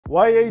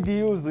Why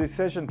ADU is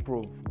recession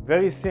proof?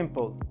 Very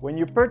simple. When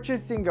you're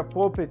purchasing a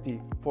property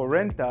for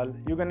rental,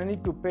 you're gonna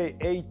need to pay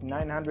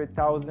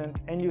 $800,000-900,000,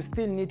 and you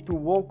still need to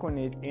work on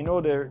it in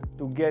order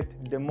to get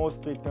the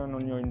most return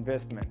on your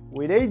investment.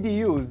 With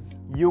ADUs,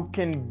 you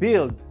can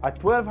build a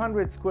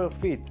 1,200 square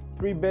feet,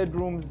 3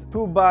 bedrooms,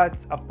 2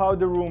 baths, a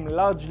powder room,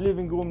 large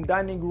living room,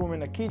 dining room,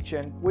 and a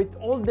kitchen with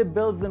all the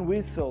bells and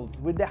whistles,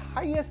 with the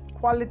highest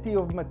quality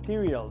of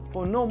materials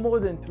for no more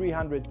than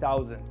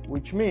 $300,000,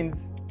 which means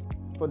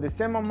for the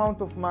same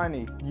amount of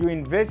money you're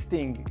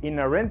investing in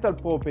a rental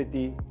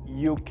property,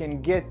 you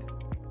can get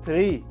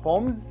 3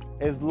 homes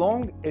as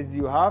long as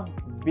you have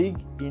big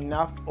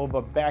enough of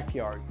a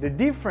backyard. The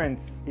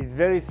difference is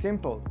very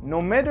simple.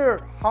 No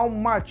matter how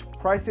much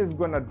prices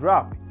gonna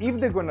drop, if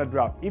they're gonna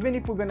drop, even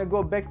if we're gonna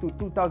go back to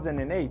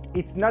 2008,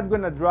 it's not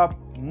gonna drop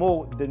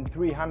more than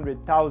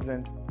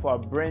 $300,000 for a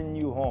brand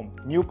new home,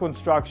 new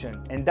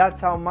construction. And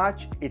that's how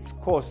much it's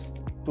cost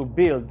to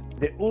build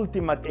the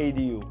ultimate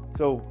ADU.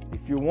 So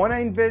if you want to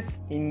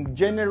invest in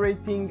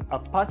generating a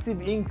passive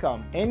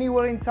income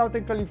anywhere in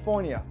Southern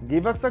California,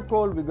 give us a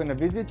call. We're going to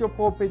visit your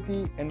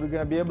property and we're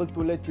going to be able to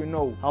let you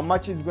know how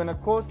much it's going to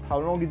cost, how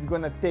long it's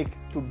going to take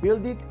to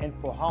build it, and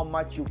for how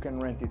much you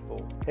can rent it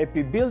for.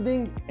 Happy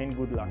building and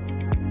good luck.